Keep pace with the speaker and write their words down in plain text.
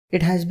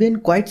It has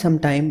been quite some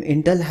time.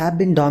 Intel have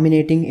been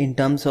dominating in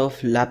terms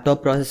of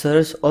laptop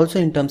processors, also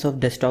in terms of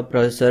desktop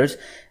processors.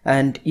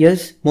 And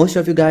yes, most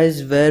of you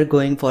guys were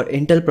going for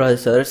Intel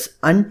processors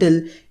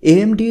until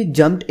AMD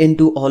jumped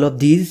into all of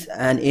these,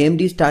 and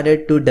AMD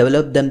started to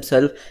develop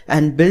themselves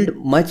and build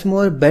much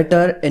more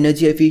better,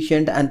 energy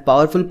efficient and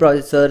powerful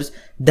processors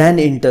than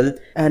Intel.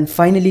 And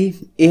finally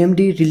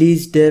AMD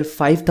released their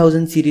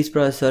 5000 series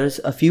processors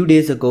a few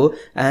days ago,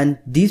 and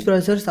these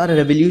processors are a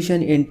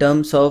revolution in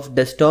terms of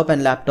desktop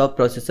and laptop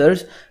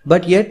processors,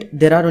 but yet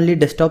there are only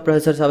desktop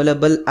processors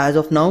available as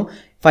of now.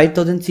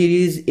 5000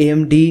 series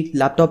AMD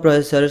laptop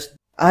processors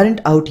aren't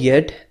out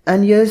yet.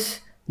 And yes,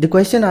 the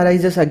question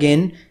arises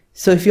again.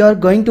 So if you are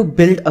going to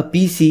build a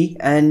PC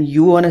and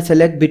you want to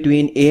select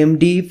between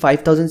AMD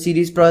 5000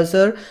 series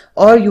processor,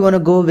 or you want to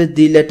go with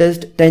the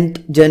latest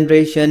 10th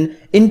generation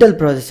Intel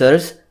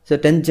processors. So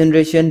 10th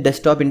generation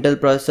desktop Intel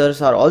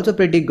processors are also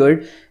pretty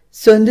good.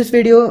 So in this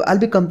video, I'll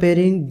be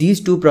comparing these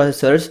two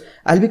processors.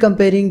 I'll be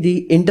comparing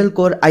the Intel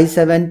Core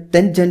i7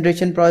 10th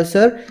generation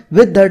processor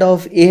with that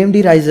of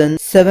AMD Ryzen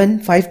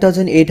 7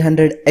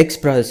 5800X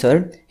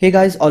processor. Hey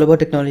guys, all about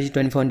technology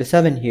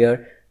 24/7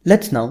 here.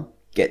 Let's now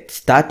get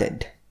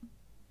started.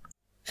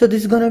 So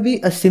this is gonna be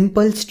a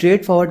simple,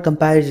 straightforward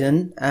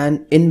comparison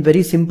and in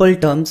very simple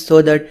terms,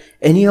 so that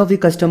any of the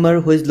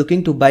customer who is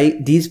looking to buy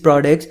these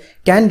products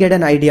can get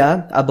an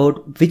idea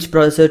about which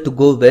processor to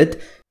go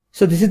with.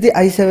 So this is the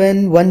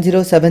i7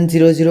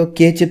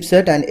 10700K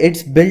chipset, and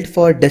it's built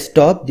for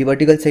desktop. The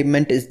vertical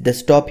segment is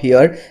desktop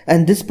here,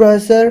 and this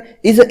processor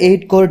is a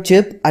 8-core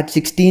chip at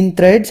 16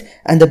 threads,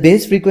 and the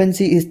base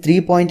frequency is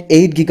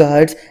 3.8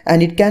 GHz,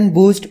 and it can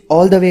boost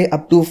all the way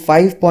up to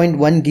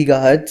 5.1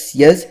 GHz.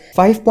 Yes,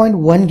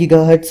 5.1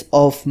 GHz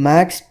of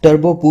max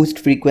turbo boost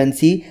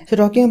frequency. So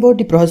talking about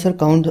the processor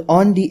count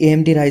on the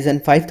AMD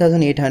Ryzen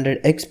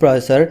 5800X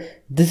processor,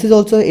 this is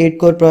also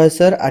 8-core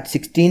processor at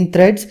 16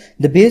 threads.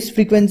 The base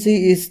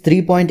frequency is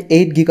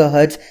 3.8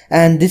 GHz,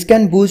 and this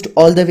can boost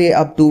all the way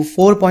up to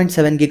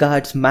 4.7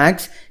 GHz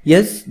max.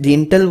 Yes, the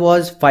Intel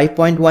was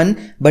 5.1,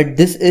 but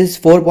this is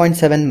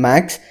 4.7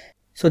 max.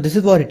 So this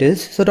is what it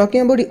is. So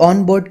talking about the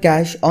onboard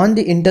cache on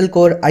the Intel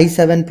Core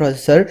i7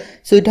 processor,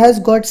 so it has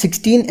got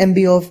 16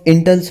 MB of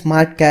Intel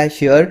Smart Cache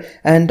here.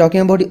 And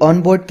talking about the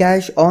onboard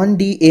cache on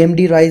the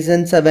AMD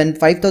Ryzen 7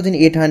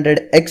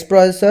 5800X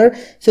processor,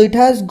 so it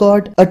has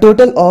got a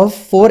total of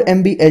 4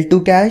 MB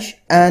L2 cache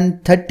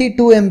and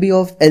 32 MB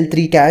of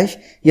L3 cache.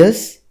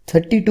 Yes,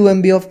 32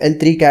 MB of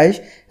L3 cache.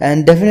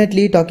 And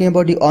definitely talking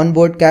about the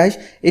onboard cache,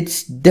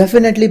 it's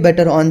definitely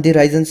better on the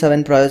Ryzen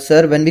 7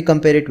 processor when we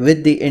compare it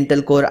with the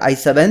Intel Core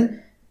i7.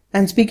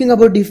 And speaking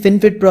about the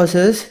FinFET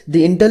process,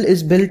 the Intel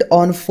is built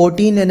on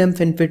 14nm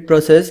FinFET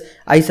process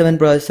i7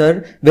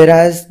 processor,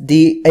 whereas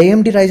the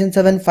AMD Ryzen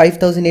 7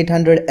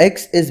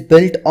 5800X is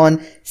built on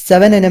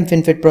 7nm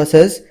FinFET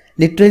process,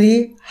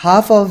 literally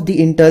half of the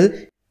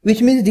Intel, which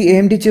means the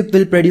AMD chip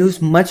will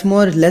produce much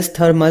more less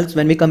thermals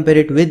when we compare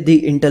it with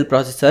the Intel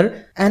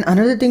processor. And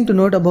another thing to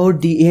note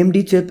about the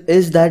AMD chip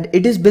is that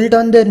it is built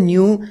on their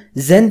new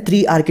Zen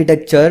 3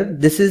 architecture.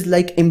 This is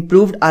like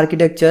improved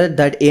architecture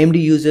that AMD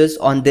uses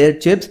on their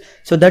chips.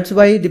 So that's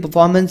why the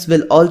performance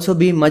will also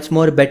be much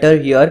more better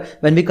here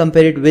when we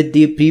compare it with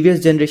the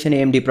previous generation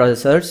AMD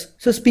processors.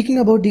 So speaking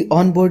about the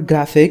onboard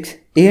graphics,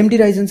 AMD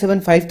Ryzen 7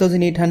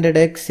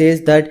 5800X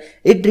says that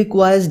it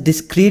requires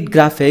discrete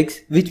graphics,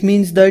 which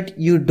means that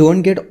you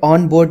don't get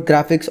onboard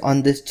graphics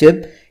on this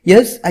chip.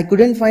 Yes, I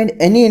couldn't find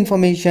any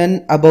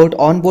information about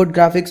onboard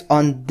graphics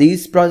on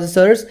these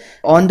processors.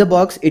 On the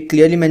box, it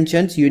clearly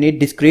mentions you need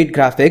discrete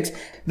graphics,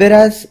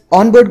 whereas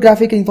onboard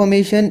graphic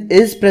information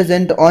is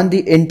present on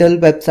the Intel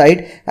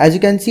website. As you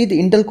can see, the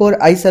Intel Core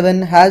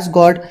i7 has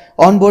got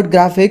onboard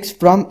graphics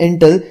from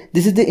Intel.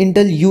 This is the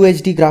Intel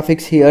UHD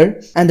graphics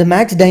here, and the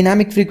max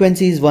dynamic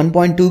frequency is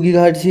 1.2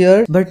 GHz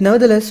here. But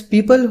nevertheless,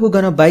 people who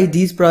gonna buy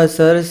these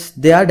processors,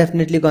 they are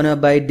definitely gonna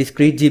buy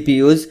discrete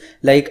GPUs,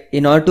 like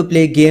in order to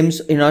play games,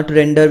 in order to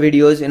render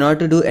videos, in order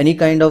to do any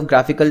kind of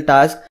graphical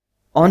task.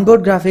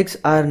 Onboard graphics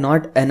are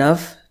not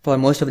enough for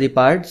most of the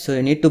part, so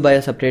you need to buy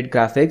a separate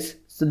graphics.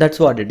 So that's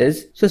what it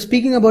is. So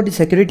speaking about the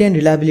security and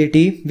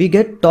reliability, we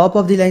get top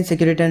of the line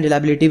security and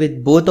reliability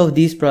with both of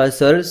these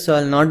processors. So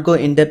I'll not go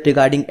in depth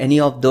regarding any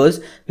of those,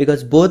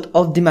 because both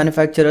of the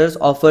manufacturers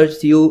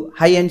offers you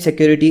high-end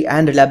security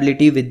and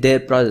reliability with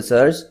their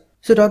processors.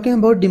 So talking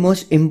about the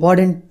most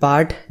important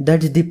part,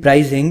 that's the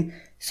pricing.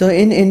 So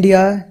in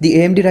India, the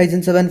AMD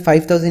Ryzen 7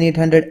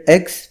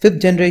 5800X 5th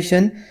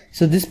generation,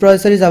 so this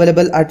processor is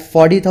available at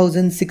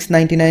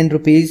 40,699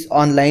 rupees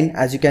online,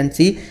 as you can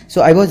see.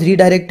 So I was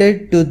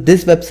redirected to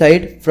this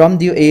website from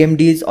the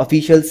AMD's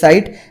official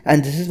site,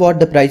 and this is what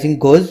the pricing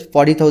goes,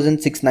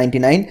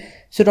 40,699.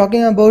 So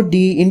talking about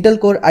the Intel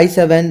Core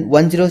i7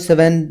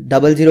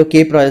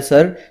 10700K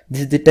processor,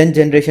 this is the 10th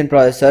generation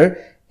processor.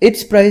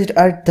 It's priced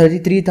at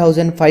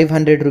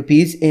 33,500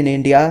 rupees in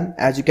India.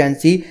 As you can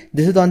see,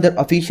 this is on their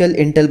official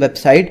Intel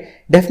website.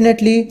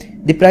 Definitely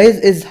the price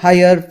is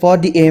higher for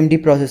the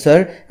AMD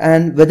processor,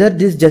 and whether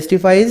this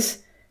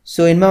justifies,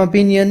 so in my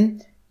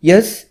opinion,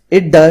 yes,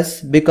 it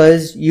does,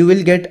 because you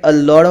will get a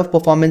lot of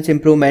performance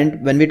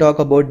improvement when we talk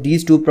about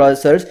these two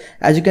processors.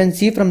 As you can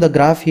see from the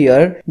graph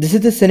here, this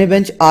is the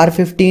Cinebench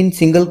R15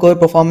 single core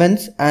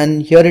performance,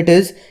 and here it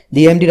is,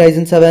 the AMD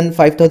Ryzen 7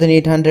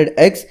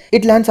 5800X.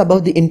 It lands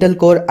above the Intel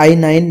Core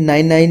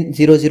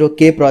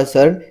i9-9900K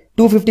processor.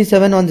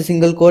 257 on the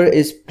single core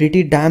is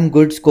pretty damn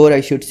good score,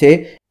 I should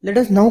say. Let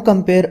us now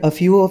compare a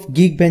few of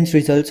Geekbench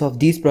results of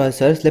these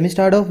processors. Let me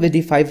start off with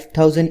the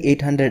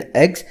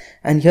 5800X,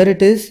 and here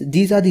it is.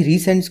 These are the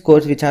recent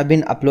scores which have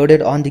been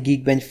uploaded on the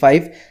Geekbench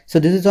 5. So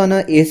this is on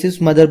a Asus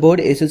motherboard,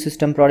 Asus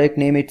system product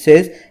name. It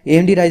says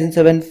AMD Ryzen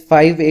 7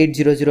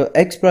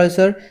 5800X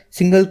processor,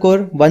 single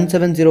core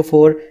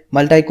 1704,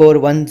 multi-core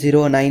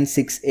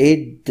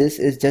 10968. This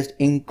is just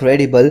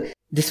incredible.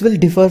 This will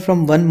differ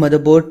from one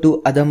motherboard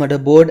to other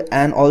motherboard,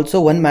 and also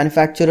one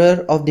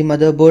manufacturer of the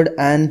motherboard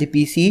and the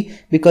PC,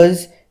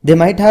 because they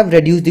might have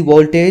reduced the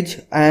voltage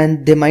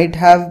and they might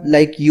have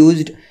like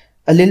used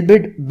a little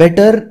bit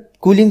better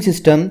cooling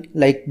system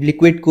like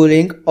liquid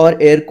cooling or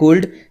air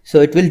cooled.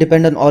 So it will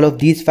depend on all of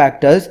these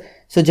factors.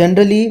 So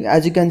generally,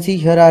 as you can see,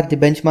 here are the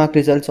benchmark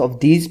results of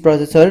these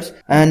processors,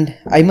 and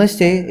I must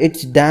say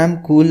it's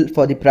damn cool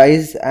for the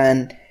price,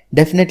 and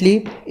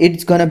definitely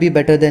it's gonna be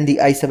better than the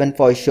i7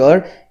 for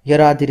sure. Here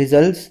are the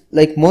results.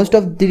 Like most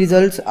of the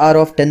results are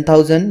of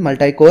 10,000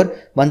 multi-core,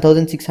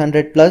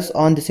 1600 plus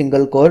on the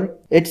single core.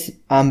 It's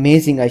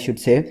amazing, I should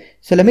say.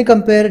 So let me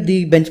compare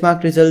the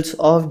benchmark results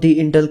of the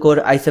Intel Core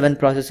i7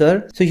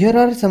 processor. So here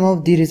are some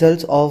of the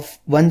results of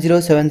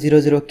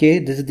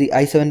 10700K. This is the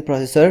i7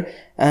 processor,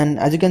 and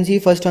as you can see,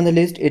 first on the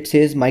list it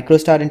says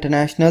Microstar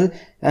International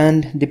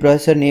and the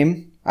processor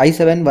name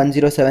i7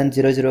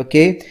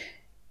 10700K.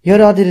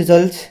 Here are the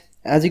results.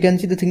 As you can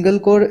see, the single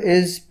core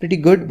is pretty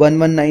good,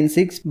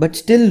 1196, but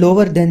still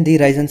lower than the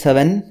Ryzen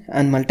 7,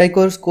 and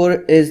multi-core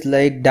score is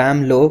like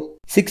damn low,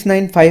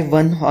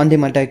 6951 on the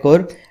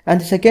multi-core. And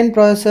the second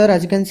processor,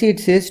 as you can see, it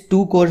says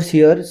 2 cores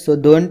here, so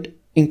don't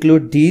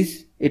include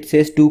these. It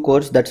says 2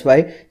 cores, that's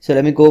why. So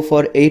let me go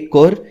for 8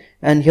 core,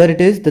 and here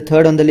it is, the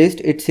third on the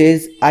list. It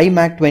says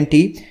iMac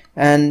 20,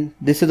 and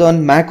this is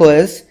on Mac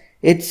OS.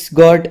 It's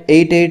got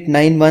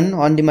 8891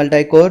 on the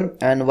multi-core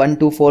and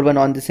 1241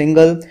 on the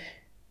single.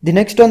 The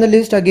next on the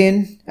list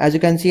again, as you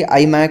can see,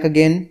 iMac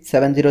again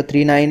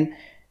 7039,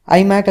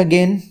 iMac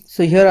again.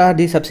 So here are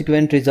the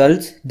subsequent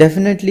results.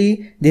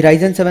 Definitely the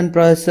Ryzen 7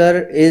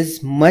 processor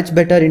is much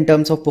better in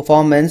terms of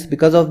performance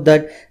because of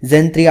that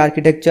Zen 3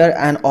 architecture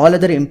and all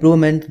other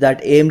improvements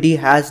that AMD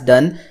has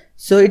done.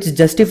 So it's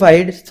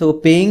justified. So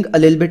paying a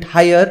little bit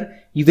higher,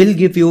 you will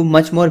give you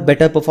much more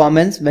better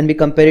performance when we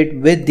compare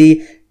it with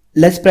the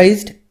less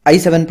priced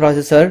i7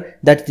 processor,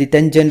 that's the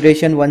 10th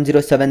generation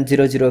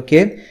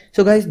 10700K.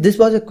 So guys, this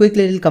was a quick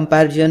little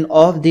comparison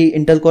of the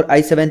Intel Core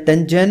i7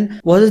 10th gen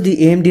versus the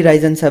AMD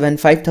Ryzen 7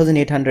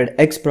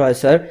 5800X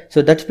processor.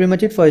 So that's pretty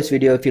much it for this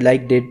video. If you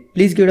liked it,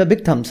 please give it a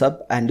big thumbs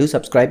up and do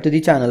subscribe to the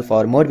channel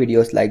for more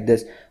videos like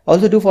this.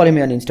 Also do follow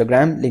me on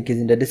Instagram, link is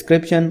in the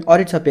description or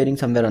it's appearing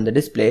somewhere on the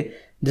display.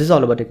 This is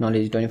all about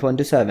technology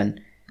 24/7.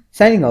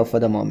 Signing off for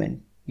the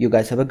moment. You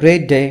guys have a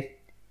great day.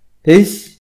 Peace.